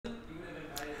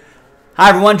Hi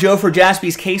everyone, Joe for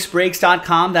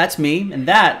JaspysCaseBreaks.com. That's me, and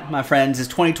that, my friends, is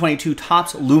 2022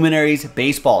 Topps Luminaries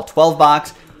Baseball 12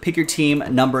 box. Pick your team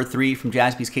number 3 from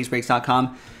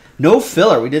JaspysCaseBreaks.com. No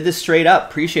filler. We did this straight up.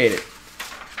 Appreciate it.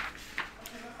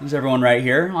 There's everyone right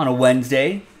here on a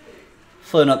Wednesday,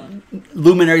 filling up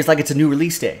Luminaries like it's a new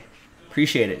release day.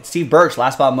 Appreciate it. Steve Birch,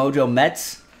 Last Spot Mojo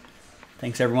Mets.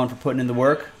 Thanks everyone for putting in the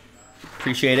work.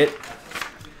 Appreciate it.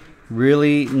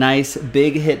 Really nice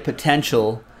big hit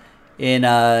potential in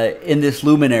this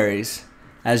Luminaries,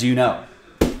 as you know.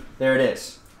 There it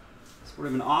is. Sort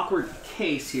of an awkward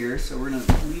case here, so we're going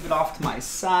to leave it off to my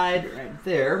side right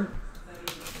there.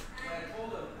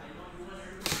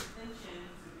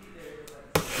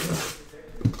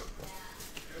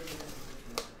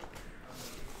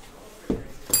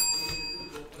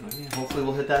 Hopefully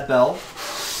we'll hit that bell.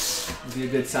 It'll be a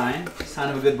good sign. Sign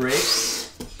of a good break.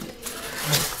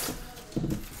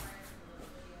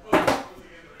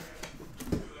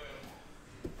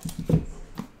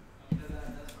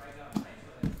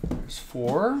 There's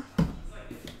 4,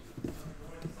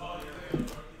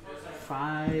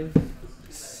 5,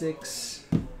 6,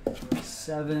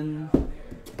 7,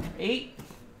 8,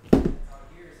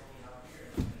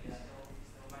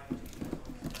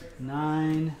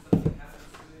 9,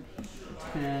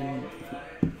 10,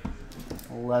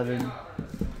 11,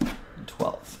 and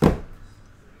 12.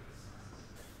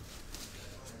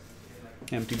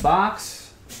 Empty box.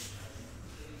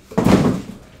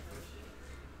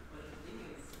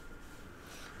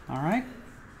 All right.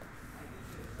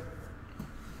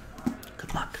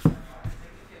 Good luck.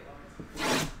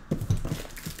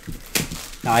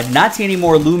 Now, I did not see any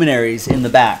more Luminaries in the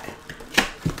back.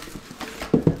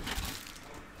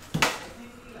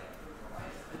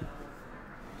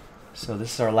 So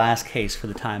this is our last case for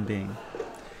the time being.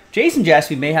 Jason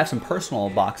Jaspy may have some personal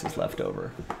boxes left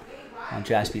over on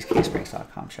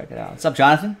JaspysCaseBreaks.com. Check it out. What's up,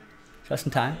 Jonathan? Just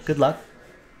in time. Good luck.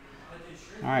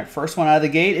 All right, first one out of the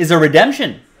gate is a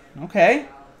redemption. Okay.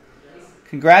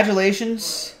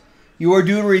 Congratulations. You are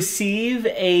due to receive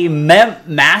a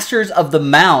Masters of the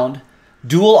Mound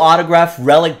dual autograph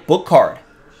relic book card.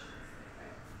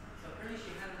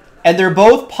 And they're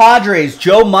both Padres,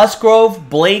 Joe Musgrove,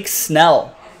 Blake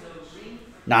Snell.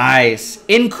 Nice.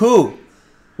 In coup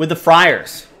with the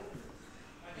Friars.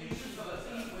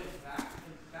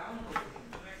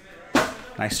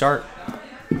 Nice start.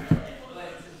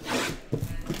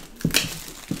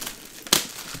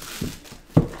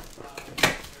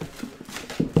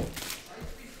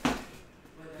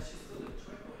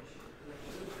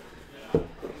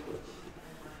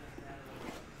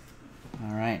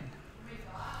 All right.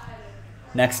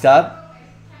 Next up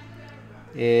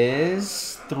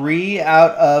is 3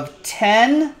 out of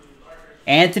 10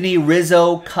 Anthony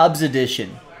Rizzo Cubs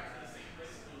edition.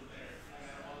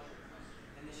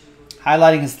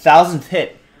 Highlighting his 1000th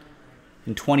hit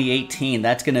in 2018.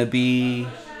 That's going to be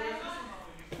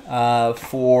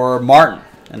for Martin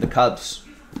and the Cubs.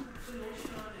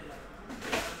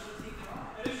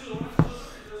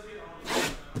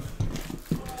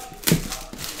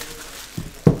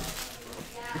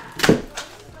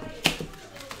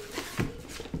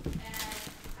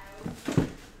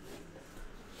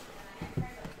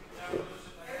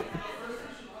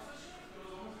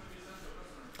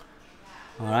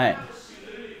 All right,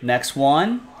 next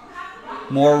one,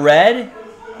 more red.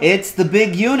 It's the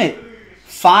big unit,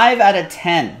 5 out of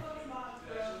 10.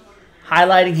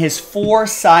 Highlighting his 4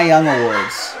 Cy Young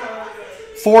Awards.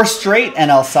 4 straight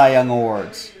NL Cy Young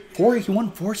Awards. He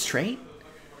won 4 straight?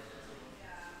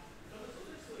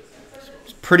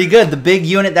 It's pretty good. The big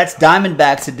unit, that's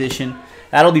Diamondbacks edition.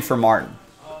 That'll be for Martin.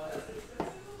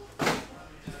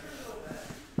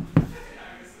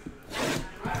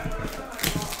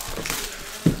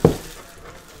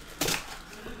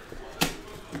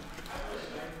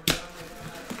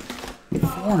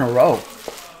 In a row.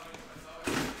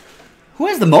 Who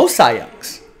has the most Cy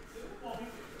Youngs?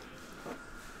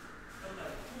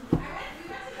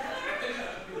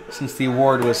 Since the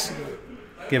award was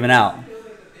given out.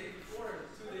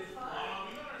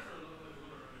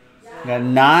 Got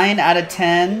 9 out of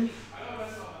 10.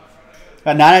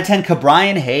 Got 9 out of 10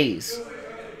 Cabrian Hayes.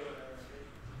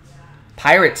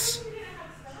 Pirates.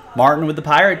 Martin with the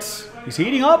Pirates. He's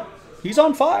heating up. He's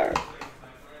on fire.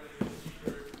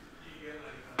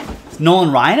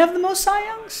 Nolan Ryan have the most Cy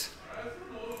Youngs?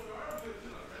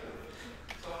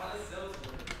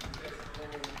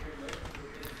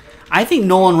 I think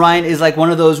Nolan Ryan is like one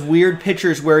of those weird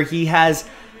pitchers where he has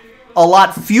a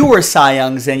lot fewer Cy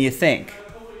Youngs than you think.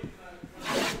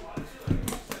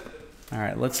 All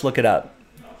right, let's look it up.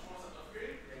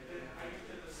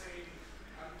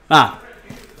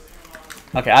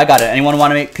 Okay, I got it. Anyone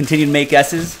want to continue to make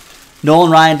guesses?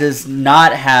 Nolan Ryan does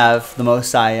not have the most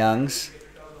Cy Youngs.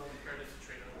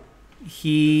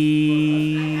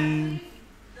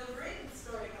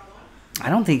 I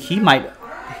don't think he might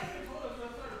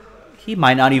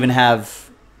not even have.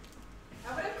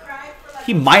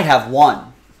 He might have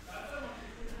one,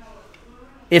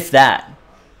 if that.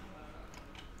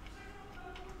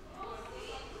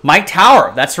 Mike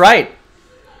Tower, that's right.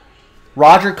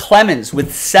 Roger Clemens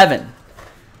with 7.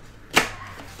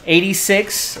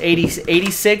 86,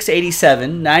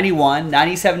 87, 91,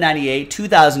 97, 98,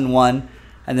 2001,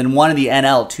 and then one in the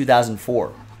NL,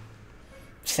 2004.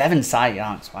 7 Cy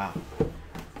Youngs, wow.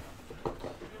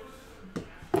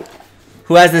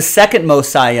 Who has the second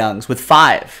most Cy Youngs with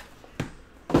 5?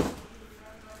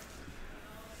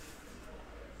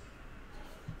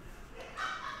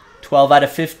 $12 out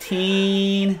of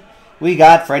 15. We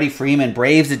got Freddie Freeman,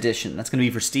 Braves edition. That's going to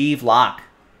be for Steve Locke.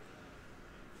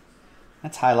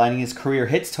 That's highlighting his career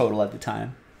hits total at the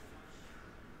time.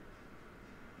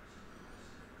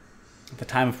 At the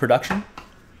time of production.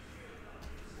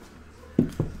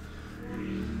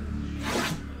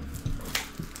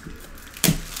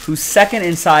 Who's second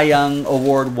in Cy Young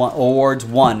awards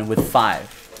won with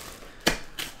 5?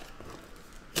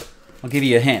 I'll give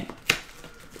you a hint.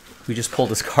 We just pulled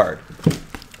this card.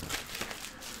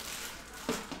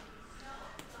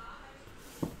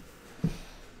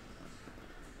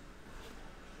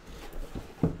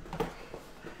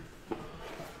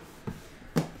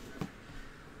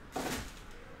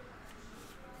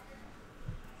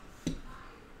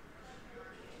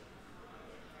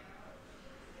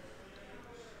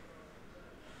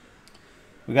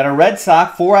 We got a Red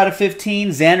Sox, 4 out of 15,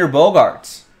 Xander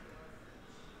Bogaerts.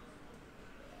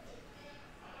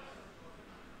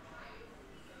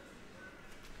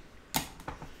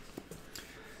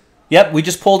 Yep, we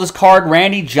just pulled his card,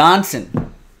 Randy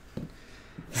Johnson.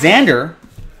 Xander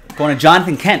going to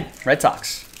Jonathan Kent, Red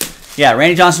Sox. Yeah,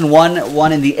 Randy Johnson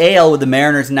won in the AL with the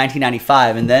Mariners in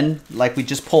 1995. And then, like we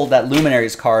just pulled that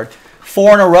Luminaries card,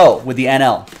 4 in a row with the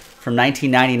NL from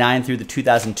 1999 through the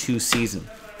 2002 season.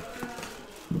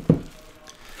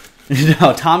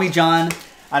 No, Tommy John,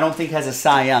 I don't think has a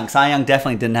Cy Young. Cy Young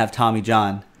definitely didn't have Tommy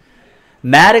John.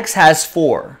 Maddox has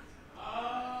 4.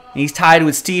 He's tied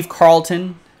with Steve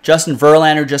Carlton. Justin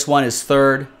Verlander just won his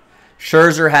 3rd.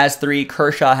 Scherzer has 3.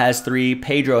 Kershaw has 3.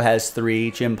 Pedro has 3.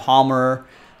 Jim Palmer,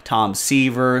 Tom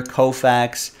Seaver,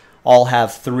 Koufax all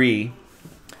have 3.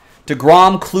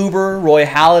 DeGrom, Kluber, Roy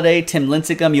Halladay, Tim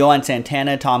Lincecum, Yohan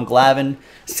Santana, Tom Glavine,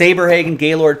 Saberhagen,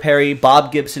 Gaylord Perry,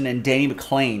 Bob Gibson, and Danny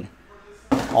McClain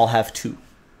all have 2.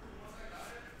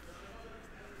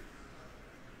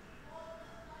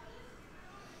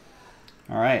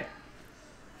 All right.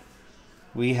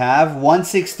 We have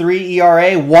 1.63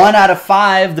 ERA, 1 out of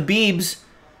 5. The Biebs,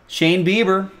 Shane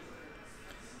Bieber.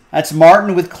 That's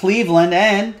Martin with Cleveland,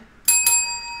 and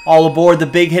all aboard the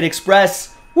Big Hit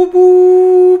Express. Whoop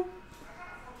whoop.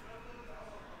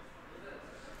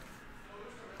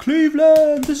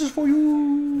 Cleveland, this is for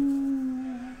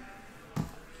you.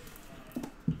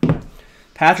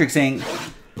 Patrick saying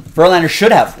Verlander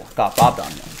should have got bobbed on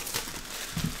them.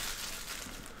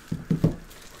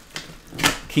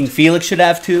 King Felix should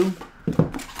have 2.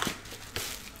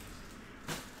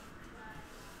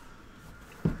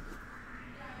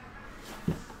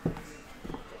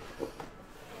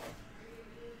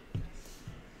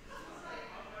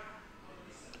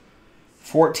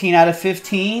 $14 out of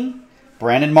 15.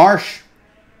 Brandon Marsh.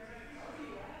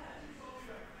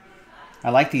 I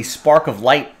like these Spark of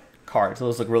Light cards.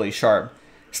 Those look really sharp.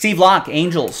 Steve Locke,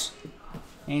 Angels.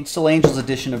 Still Angels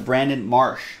edition of Brandon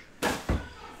Marsh.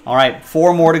 All right,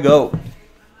 4 more to go.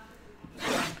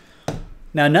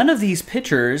 Now, none of these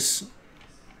pitchers,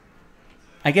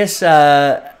 I guess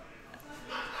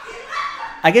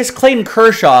Clayton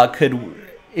Kershaw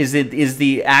is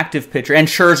the active pitcher, and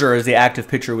Scherzer is the active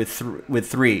pitcher with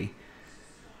 3.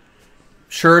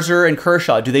 Scherzer and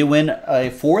Kershaw, do they win a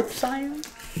 4th Cy Young?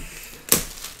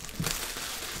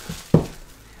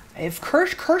 If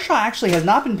Kershaw actually has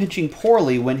not been pitching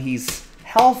poorly when he's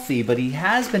healthy, but he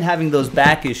has been having those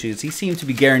back issues. He seems to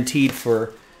be guaranteed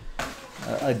for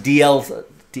a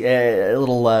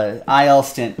little IL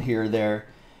stint here or there.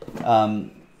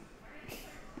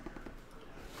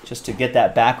 Just to get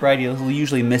that back right. He'll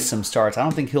usually miss some starts. I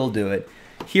don't think he'll do it.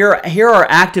 Here are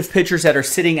active pitchers that are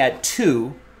sitting at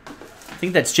 2. I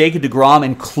think that's Jacob deGrom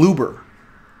and Kluber.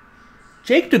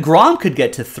 Jacob deGrom could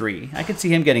get to 3. I could see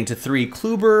him getting to 3.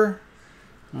 Kluber,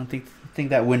 I don't think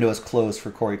that window is closed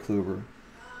for Corey Kluber.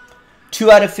 2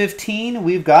 out of 15,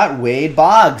 we've got Wade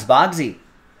Boggs, Boggsy.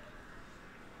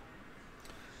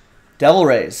 Devil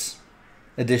Rays.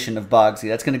 edition of Bogsy.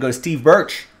 That's going to go to Steve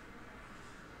Birch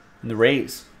in the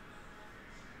Rays.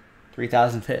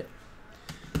 3,000th hit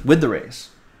with the Rays.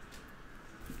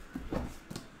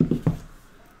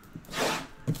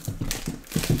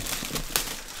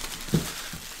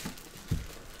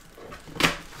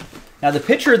 Now, the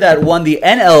pitcher that won the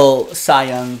NL Cy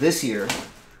Young this year,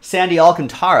 Sandy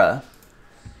Alcantara.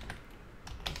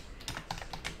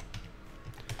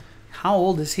 How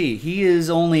old is he? He is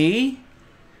only...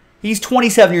 He's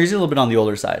 27 years. He's a little bit on the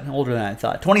older side. Older than I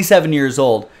thought. 27 years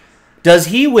old. Does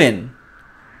he win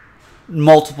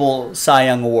multiple Cy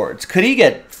Young awards? Could he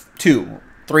get 2,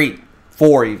 3,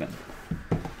 4 even?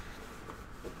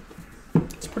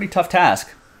 It's a pretty tough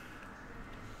task.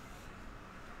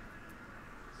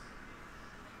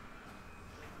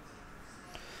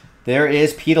 There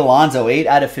is Pete Alonso, 8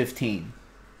 out of 15.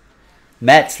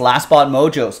 Mets, last spot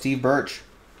mojo, Steve Birch.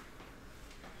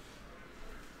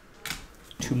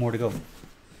 2 more to go.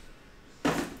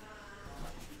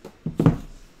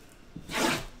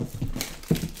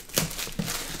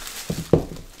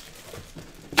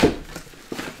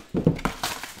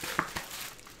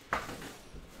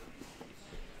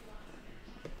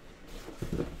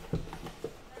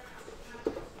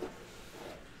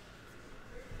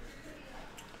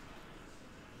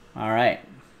 All right.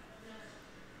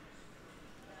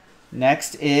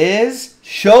 Next is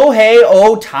Shohei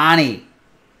Ohtani.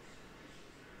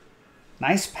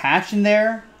 Nice patch in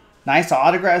there. Nice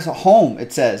autographs. Home,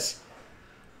 it says.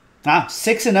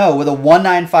 6-0 with a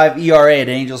 1.95 ERA at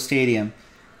Angel Stadium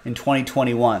in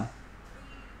 2021.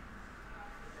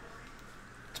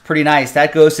 It's pretty nice.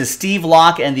 That goes to Steve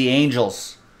Locke and the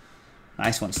Angels.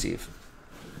 Nice one, Steve.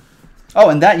 Oh,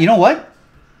 and that, you know what?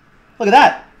 Look at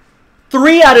that.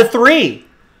 3 out of 3.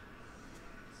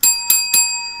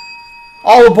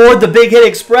 All aboard the Big Hit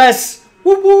Express.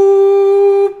 Whoop,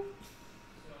 whoop.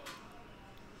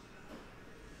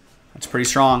 That's pretty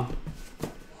strong.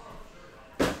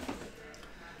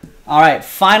 All right,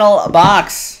 final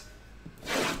box.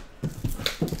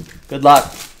 Good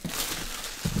luck.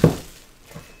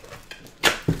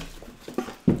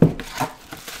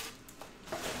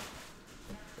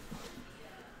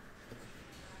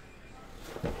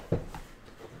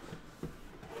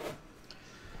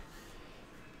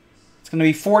 It's going to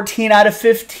be 14 out of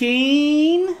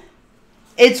 15.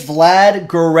 It's Vlad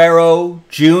Guerrero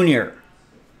Jr.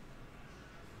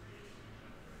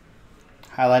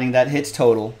 Highlighting that hits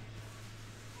total.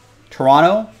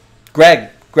 Toronto,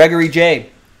 Gregory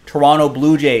J. Toronto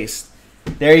Blue Jays.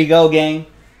 There you go, gang.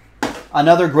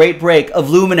 Another great break of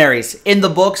Luminaries in the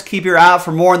books. Keep your eye out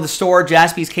for more in the store.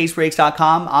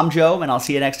 JaspysCaseBreaks.com. I'm Joe, and I'll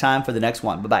see you next time for the next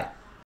one. Bye-bye.